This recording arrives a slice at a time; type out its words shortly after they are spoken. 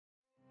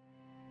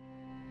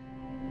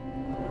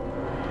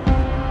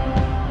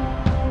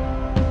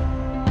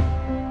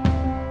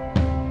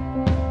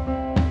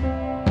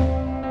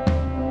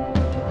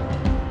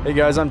Hey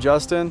guys, I'm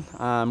Justin.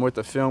 I'm with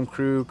a film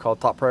crew called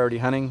Top Priority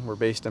Hunting. We're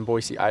based in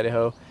Boise,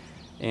 Idaho,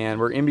 and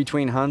we're in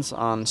between hunts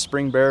on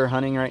spring bear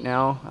hunting right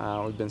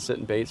now. We've been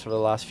sitting baits for the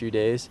last few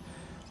days.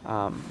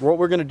 What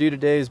we're going to do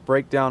today is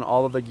break down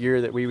all of the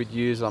gear that we would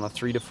use on a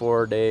 3 to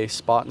 4 day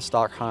spot and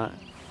stock hunt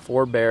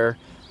for bear.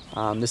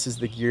 This is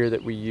the gear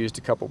that we used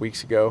a couple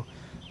weeks ago.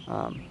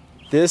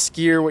 This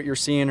gear, what you're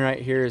seeing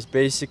right here, is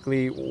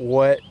basically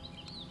what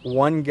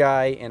one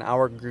guy in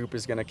our group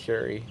is going to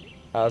carry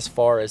as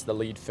far as the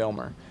lead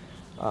filmer.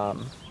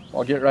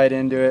 I'll get right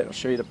into it. I'll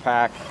show you the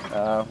pack.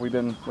 We've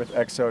been with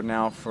EXO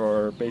now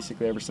for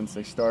basically ever since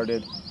they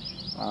started.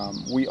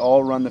 We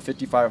all run the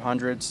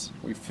 5500s.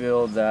 We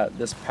feel that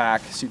this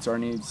pack suits our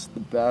needs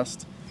the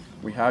best.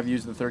 We have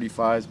used the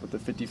 35s, but the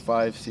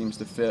 55 seems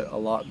to fit a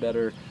lot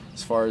better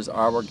as far as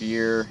our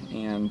gear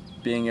and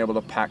being able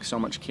to pack so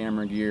much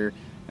camera gear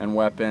and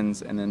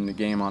weapons and then the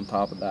game on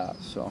top of that.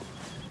 So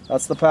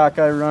that's the pack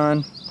I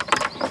run.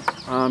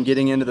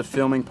 Getting into the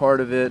filming part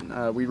of it,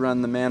 we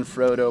run the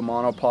Manfrotto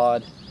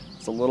monopod.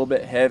 It's a little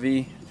bit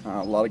heavy.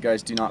 A lot of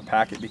guys do not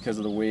pack it because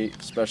of the weight,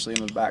 especially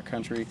in the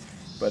backcountry,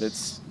 but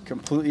it's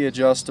completely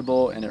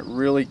adjustable and it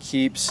really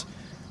keeps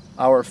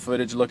our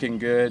footage looking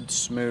good,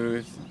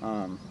 smooth.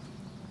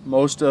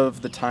 Most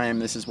of the time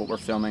this is what we're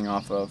filming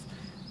off of.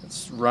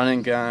 It's run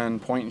and gun,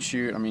 point and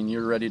shoot. I mean,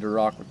 you're ready to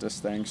rock with this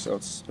thing. So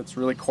it's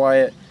really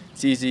quiet,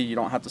 it's easy, you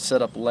don't have to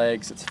set up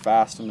legs, it's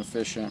fast and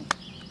efficient.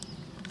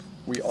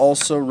 We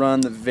also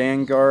run the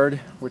Vanguard,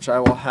 which I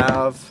will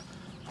have.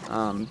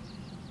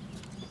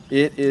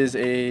 It is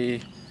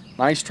a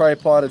nice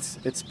tripod.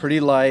 It's pretty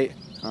light.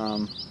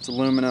 It's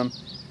aluminum.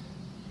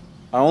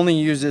 I only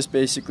use this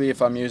basically if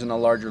I'm using a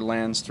larger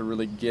lens to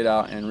really get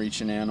out and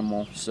reach an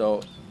animal.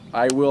 So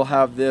I will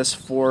have this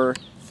for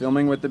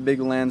filming with the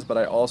big lens, but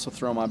I also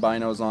throw my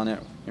binos on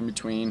it in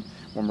between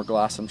when we're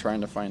glassing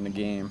trying to find the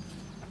game.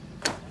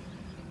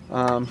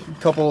 A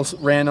couple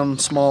random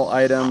small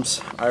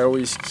items. I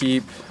always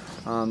keep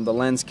the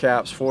lens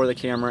caps for the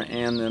camera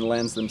and the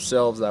lens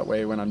themselves. That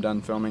way when I'm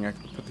done filming I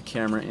can put the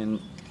camera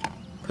in,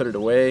 put it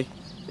away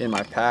in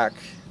my pack.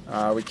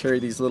 We carry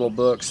these little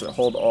books that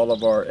hold all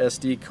of our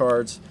SD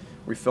cards.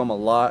 We film a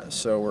lot,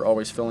 so we're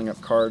always filling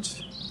up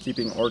cards,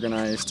 keeping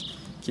organized,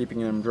 keeping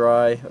them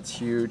dry. That's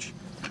huge.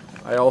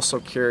 I also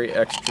carry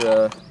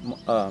extra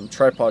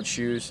tripod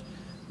shoes.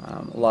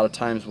 A lot of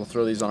times we'll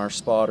throw these on our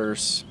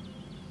spotters,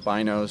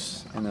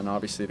 binos, and then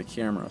obviously the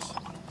cameras.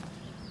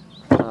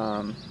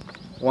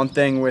 One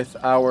thing with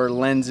our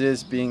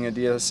lenses, being a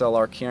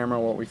DSLR camera,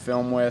 what we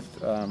film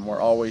with, we're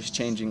always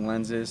changing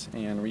lenses,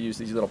 and we use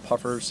these little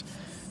puffers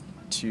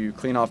to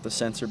clean off the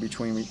sensor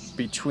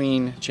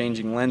between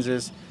changing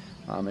lenses.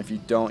 If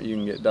you don't, you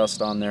can get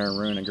dust on there and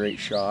ruin a great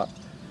shot.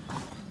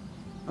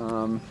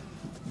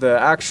 The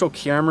actual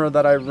camera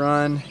that I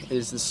run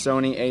is the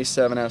Sony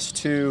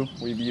A7S II.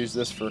 We've used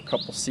this for a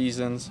couple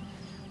seasons.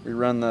 We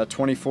run the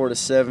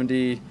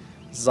 24-70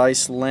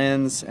 Zeiss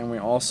lens, and we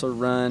also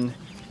run,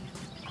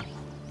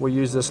 we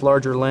use this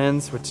larger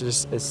lens, which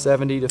is a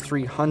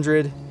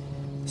 70-300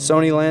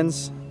 Sony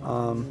lens.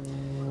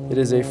 It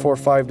is a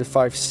 4.5 to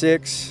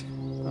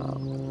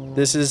 5.6.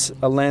 This is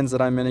a lens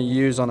that I'm going to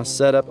use on a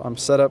setup. I'm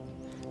set up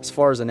as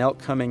far as an elk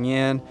coming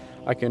in.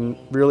 I can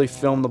really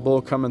film the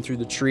bull coming through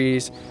the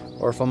trees,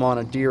 or if I'm on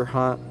a deer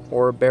hunt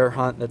or a bear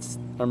hunt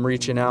I'm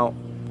reaching out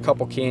a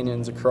couple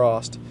canyons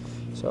across.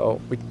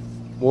 So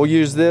we'll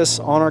use this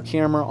on our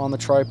camera on the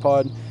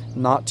tripod,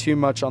 not too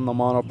much on the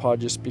monopod,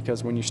 just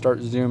because when you start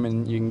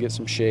zooming you can get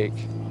some shake.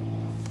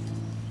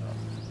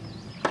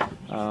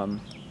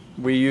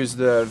 We use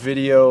the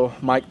Video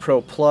Mic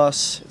Pro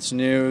Plus. It's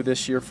new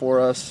this year for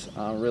us.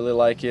 Really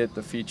like it.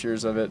 The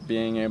features of it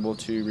being able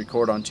to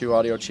record on 2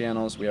 audio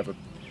channels. We have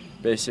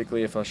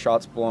basically if a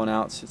shot's blown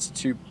out, it's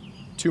too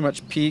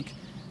much peak,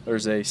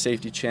 there's a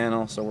safety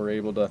channel, so we're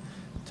able to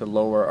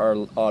lower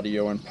our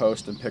audio in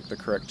post and pick the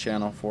correct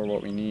channel for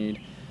what we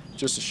need.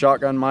 Just a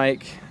shotgun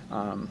mic.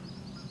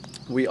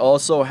 We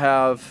also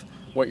have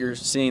what you're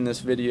seeing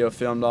this video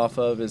filmed off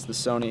of is the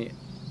Sony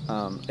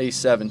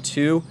A7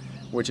 II,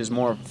 which is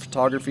more of a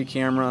photography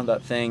camera.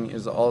 That thing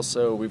is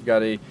also, we've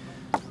got a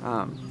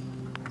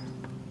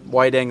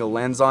wide angle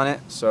lens on it,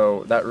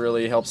 so that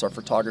really helps our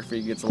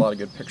photography, gets a lot of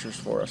good pictures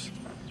for us.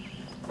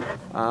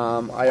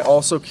 I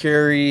also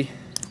carry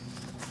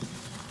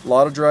a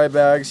lot of dry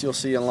bags. You'll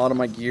see in a lot of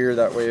my gear,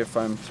 that way if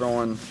I'm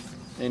throwing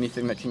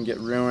anything that can get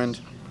ruined,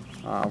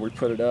 we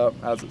put it up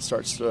as it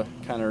starts to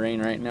kind of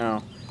rain right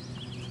now.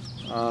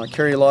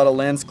 Carry a lot of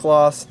lens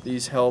cloths.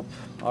 These help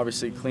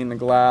obviously clean the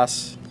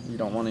glass. You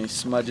don't want any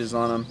smudges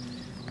on them.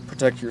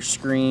 Protect your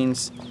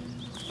screens.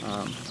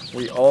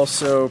 We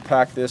also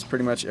pack this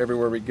pretty much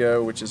everywhere we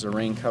go, which is a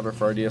rain cover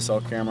for our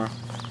DSL camera.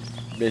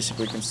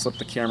 Basically can slip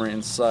the camera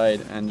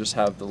inside and just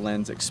have the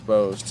lens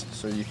exposed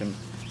so you can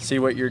see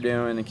what you're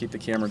doing and keep the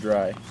camera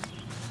dry.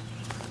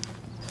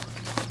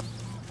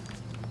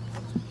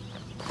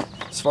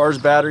 As far as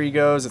battery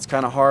goes, it's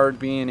kind of hard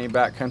being a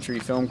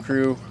backcountry film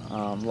crew.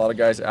 A lot of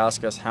guys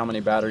ask us how many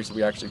batteries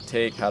we actually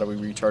take, how do we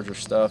recharge our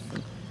stuff.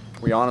 And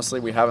we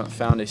haven't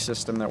found a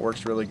system that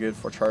works really good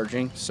for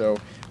charging, so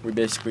we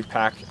basically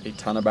pack a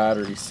ton of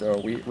batteries.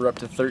 So we're up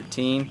to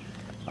 13.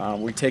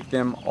 We take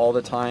them all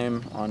the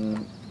time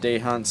on day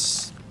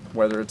hunts,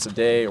 whether it's a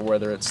day or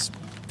whether it's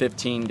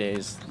 15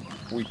 days.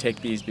 We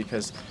take these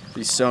because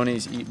these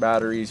Sonys eat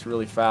batteries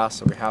really fast,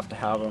 so we have to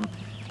have them,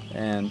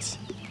 and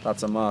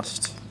that's a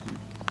must.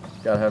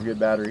 Gotta have good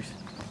batteries.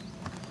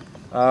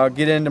 I'll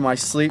get into my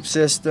sleep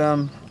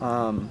system.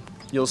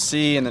 You'll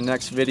see in the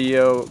next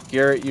video,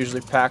 Garrett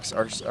usually packs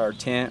our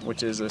tent,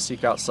 which is a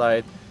Seek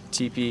Outside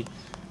teepee.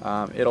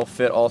 It'll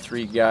fit all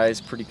 3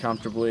 guys pretty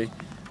comfortably.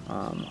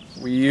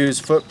 We use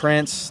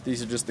footprints.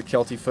 These are just the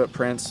Kelty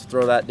footprints.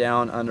 Throw that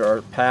down under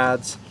our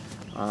pads.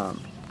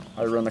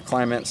 I run the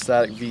Climate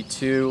Static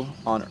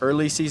V2 on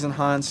early season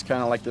hunts,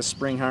 kind of like this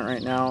spring hunt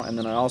right now, and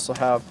then I also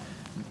have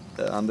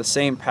the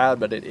same pad,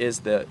 but it is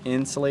the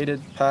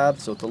insulated pad,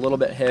 so it's a little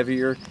bit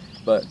heavier,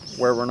 but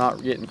where we're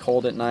not getting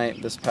cold at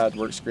night, this pad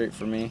works great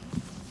for me.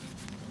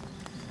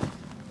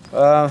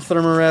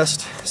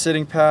 Thermarest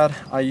sitting pad,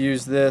 I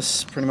use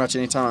this pretty much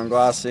anytime I'm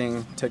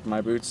glassing, take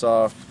my boots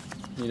off,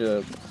 need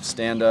to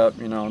stand up,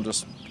 you know,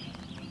 just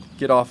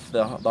get off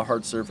the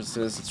hard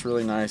surfaces. It's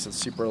really nice, it's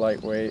super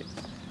lightweight.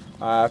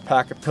 I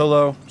pack a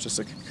pillow, just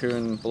a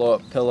cocoon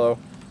blow-up pillow.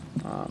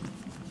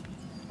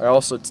 I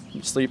also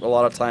sleep a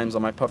lot of times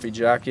on my puffy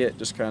jacket,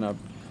 just kind of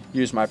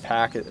use my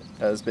pack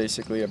as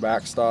basically a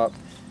backstop,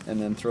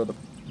 and then throw the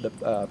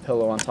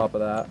pillow on top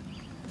of that.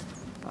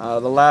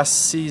 The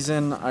last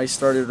season I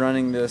started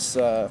running this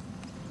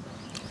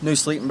new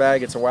sleeping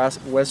bag. It's a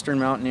Western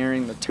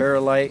Mountaineering, the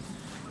Terralite.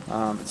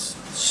 It's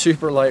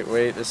super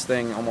lightweight. This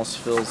thing almost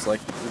feels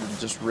like it would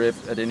just rip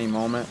at any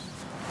moment.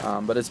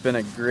 But it's been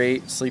a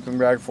great sleeping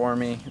bag for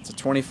me. It's a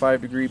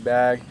 25-degree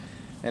bag,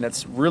 and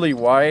it's really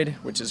wide,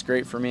 which is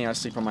great for me. I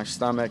sleep on my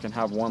stomach and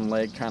have one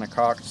leg kind of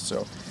cocked,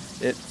 so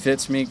it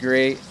fits me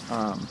great.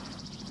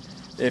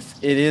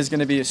 If it is going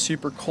to be a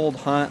super cold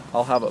hunt,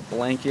 I'll have a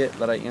blanket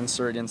that I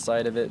insert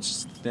inside of it,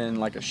 just thin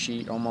like a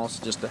sheet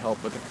almost, just to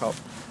help with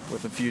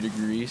a few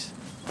degrees.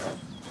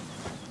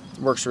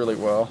 It works really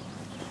well.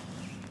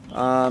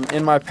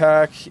 In my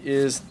pack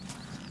is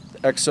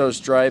Exo's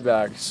dry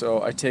bag,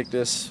 so I take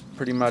this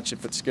pretty much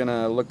if it's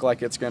gonna look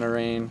like it's gonna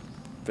rain.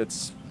 If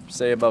it's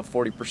say above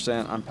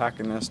 40%, I'm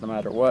packing this no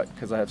matter what,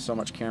 because I have so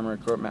much camera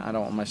equipment. I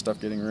don't want my stuff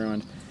getting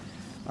ruined.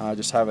 I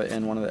just have it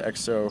in one of the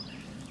Exo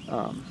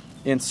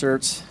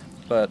inserts,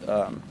 but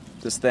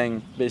this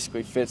thing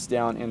basically fits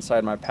down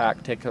inside my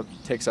pack,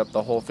 takes up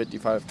the whole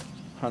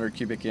 5,500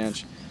 cubic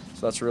inch,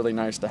 so that's really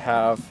nice to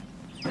have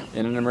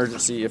in an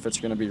emergency if it's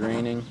going to be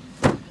raining.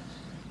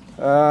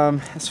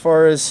 As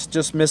far as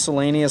just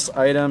miscellaneous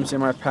items in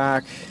my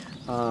pack,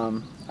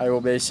 I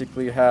will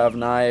basically have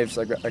knives.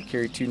 I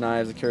carry 2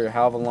 knives. I carry a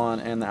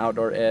Havalon and the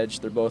Outdoor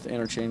Edge. They're both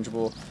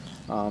interchangeable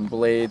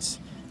blades.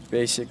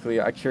 Basically,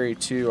 I carry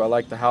 2. I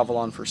like the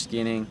Havalon for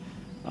skinning,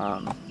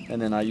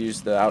 and then I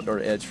use the Outdoor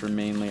Edge for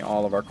mainly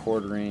all of our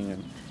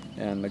quartering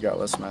and the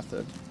gutless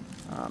method.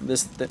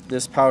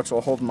 This pouch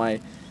will hold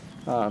my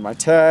my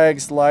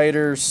tags,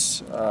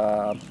 lighters,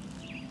 a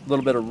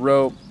little bit of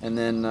rope, and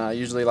then I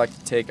usually like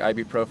to take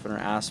ibuprofen or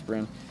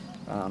aspirin.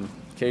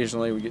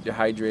 Occasionally we get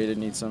dehydrated,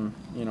 need some,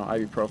 you know,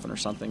 ibuprofen or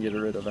something, get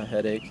rid of a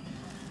headache.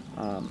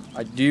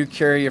 I do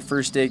carry a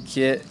first aid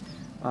kit.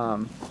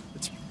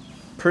 It's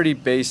pretty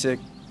basic,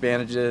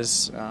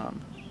 bandages,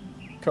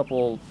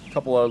 couple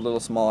of little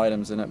small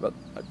items in it, but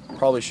I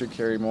probably should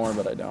carry more,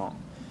 but I don't.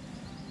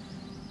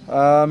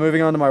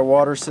 Moving on to my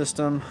water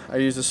system, I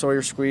use the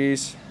Sawyer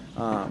Squeeze.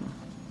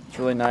 It's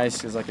really nice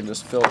because I can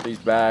just fill up these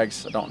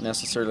bags. I don't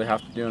necessarily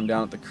have to do them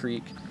down at the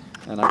creek,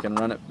 and I can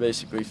run it,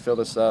 basically fill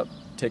this up,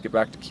 take it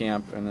back to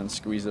camp, and then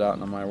squeeze it out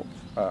into my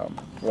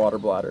water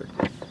bladder.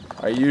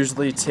 I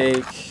usually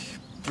take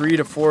 3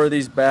 to 4 of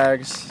these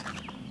bags.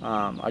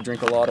 I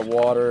drink a lot of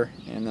water,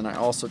 and then I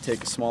also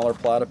take a smaller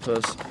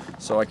platypus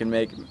so I can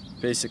make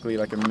basically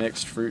like a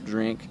mixed fruit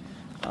drink,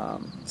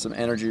 some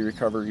energy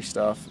recovery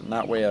stuff, and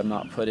that way I'm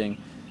not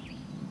putting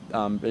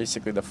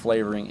basically the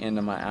flavoring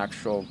into my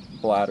actual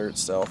bladder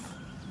itself.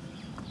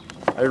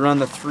 I run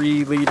the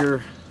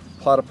 3-liter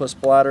platypus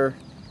bladder.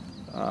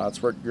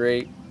 It's worked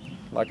great.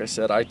 Like I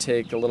said, I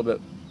take a little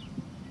bit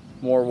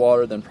more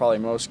water than probably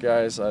most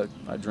guys. I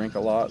drink a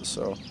lot,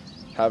 so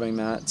having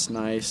that's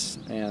nice,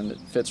 and it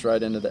fits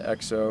right into the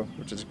Exo,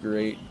 which is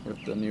great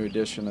with the new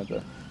addition of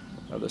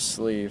the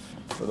sleeve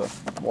for the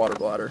water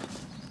bladder.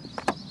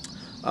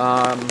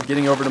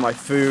 Getting over to my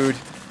food,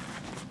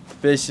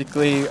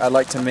 basically I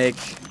like to make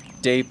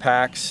day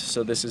packs,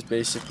 so this is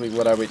basically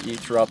what I would eat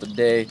throughout the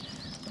day.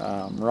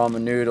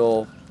 Ramen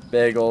noodle,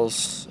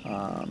 bagels,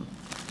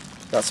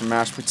 got some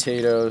mashed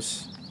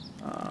potatoes,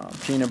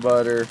 peanut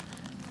butter,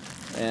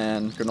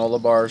 and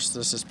granola bars.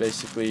 This is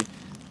basically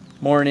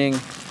morning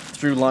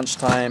through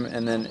lunchtime,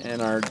 and then in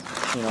our,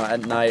 you know,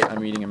 at night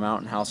I'm eating a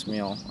Mountain House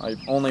meal. I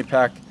only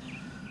pack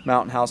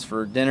Mountain House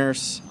for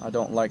dinners. I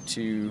don't like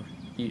to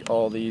eat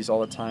all these all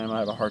the time. I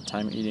have a hard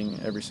time eating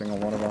every single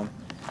one of them.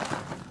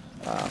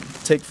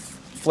 Take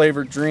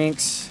flavored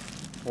drinks.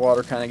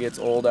 Water kind of gets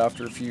old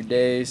after a few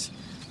days.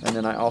 And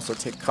then I also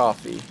take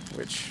coffee,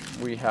 which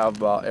we have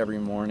about every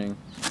morning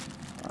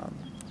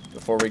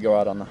before we go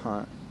out on the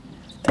hunt.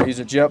 I use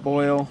a jet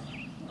boil.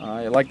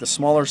 I like the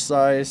smaller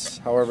size,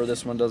 however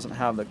this one doesn't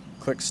have the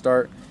quick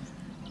start,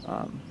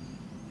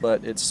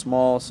 but it's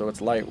small, so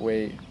it's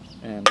lightweight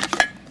and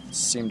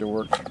seemed to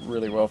work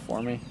really well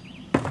for me.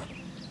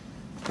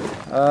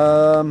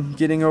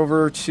 Getting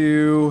over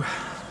to,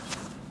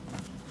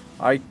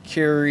 I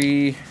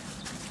carry,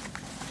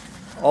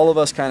 all of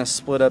us kind of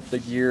split up the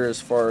gear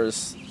as far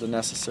as the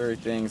necessary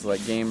things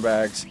like game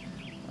bags.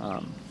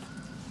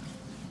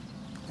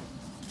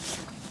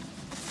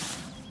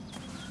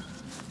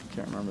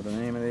 Can't remember the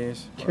name of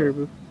these.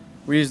 Caribou.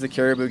 We use the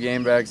caribou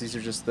game bags. These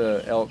are just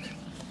the elk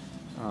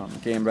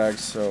game bags.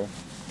 So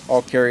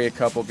I'll carry a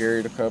couple,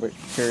 Gary to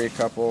carry a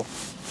couple,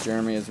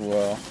 Jeremy as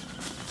well.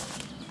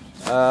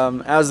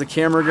 As the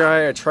camera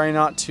guy, I try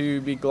not to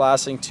be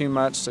glassing too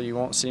much, so you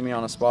won't see me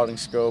on a spotting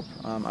scope.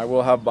 I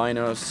will have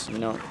binos, you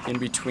know, in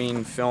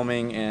between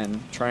filming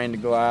and trying to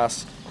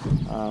glass.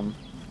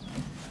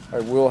 I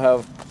will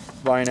have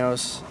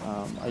binos.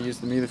 I use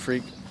the Mule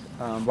Freak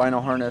bino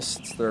harness.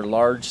 It's their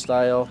large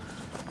style,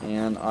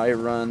 and I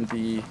run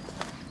the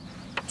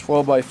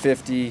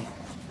 12x50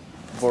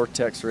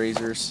 Vortex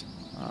razors.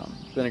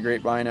 Been a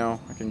great bino.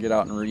 I can get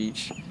out and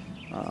reach.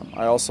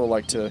 I also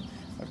like to,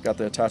 I've got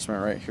the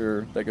attachment right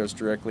here that goes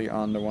directly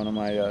onto one of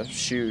my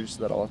shoes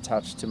that I'll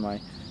attach to my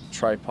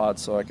tripod,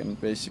 so I can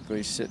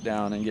basically sit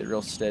down and get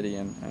real steady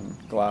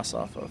and glass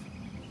off of.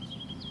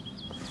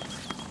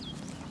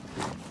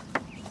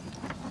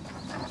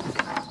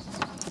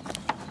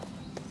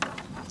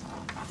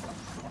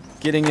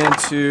 Getting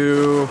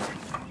into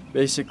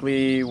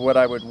basically what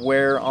I would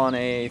wear on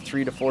a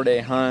 3 to 4 day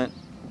hunt,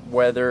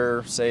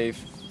 weather say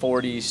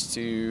 40s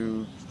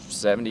to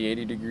 70,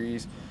 80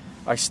 degrees.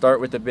 I start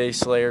with the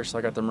base layer, so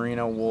I got the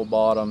merino wool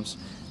bottoms,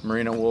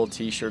 merino wool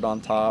t-shirt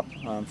on top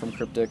from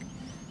Cryptic.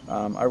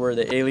 I wear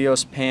the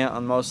Alios pant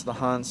on most of the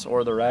hunts,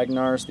 or the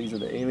Ragnars. These are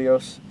the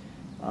Alios.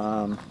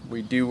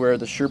 We do wear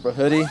the Sherpa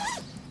hoodie,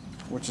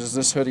 which is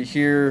this hoodie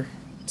here.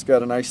 It's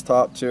got a nice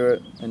top to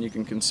it, and you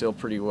can conceal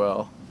pretty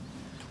well.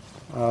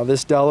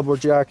 This Dalibor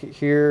jacket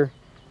here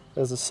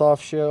is a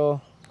soft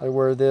shell. I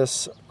wear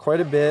this quite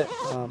a bit.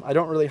 I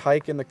don't really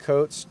hike in the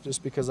coats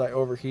just because I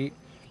overheat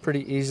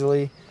pretty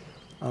easily.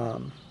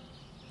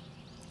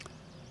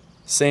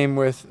 Same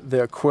with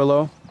the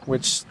Aquilo,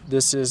 which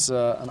this is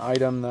an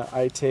item that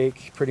I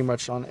take pretty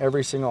much on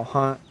every single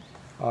hunt.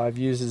 I've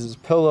used it as a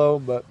pillow,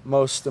 but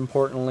most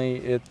importantly,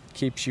 it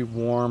keeps you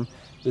warm.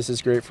 This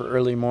is great for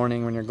early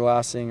morning when you're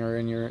glassing or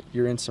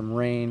you're in some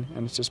rain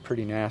and it's just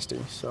pretty nasty.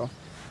 So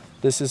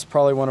this is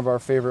probably one of our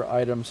favorite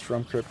items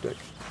from Cryptic.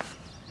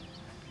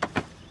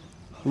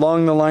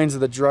 Along the lines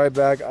of the dry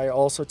bag, I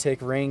also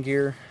take rain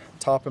gear,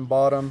 top and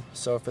bottom.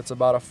 So if it's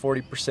about a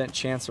 40%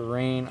 chance of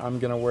rain, I'm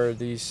gonna wear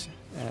these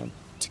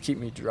to keep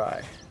me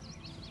dry.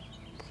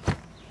 A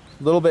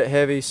little bit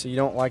heavy, so you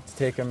don't like to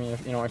take them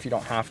if you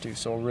don't have to,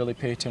 so really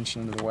pay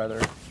attention to the weather.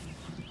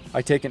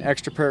 I take an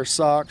extra pair of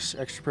socks,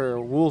 extra pair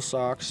of wool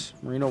socks,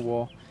 merino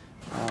wool.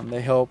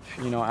 They help,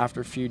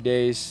 after a few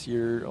days,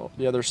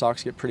 the other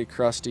socks get pretty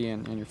crusty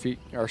and your feet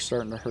are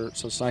starting to hurt,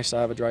 so it's nice to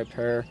have a dry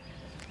pair.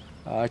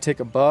 I take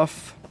a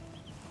buff,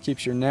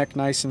 keeps your neck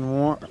nice and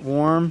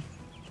warm.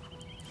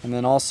 And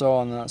then also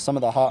on some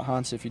of the hot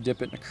hunts, if you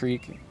dip it in a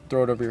creek,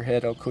 throw it over your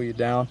head, it'll cool you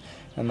down.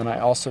 And then I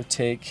also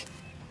take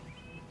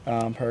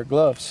a pair of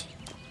gloves.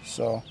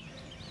 So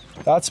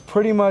that's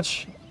pretty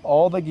much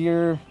all the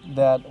gear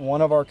that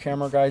one of our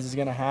camera guys is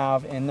gonna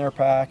have in their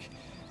pack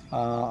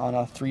on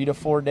a 3 to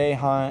 4 day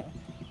hunt.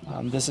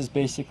 This is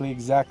basically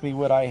exactly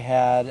what I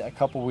had a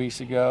couple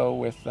weeks ago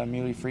with the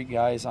Mule Freak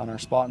guys on our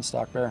spot and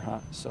stock bear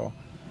hunt. So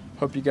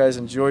hope you guys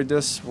enjoyed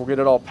this. We'll get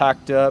it all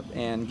packed up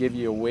and give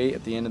you a weight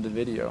at the end of the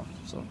video.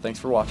 So thanks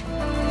for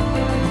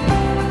watching.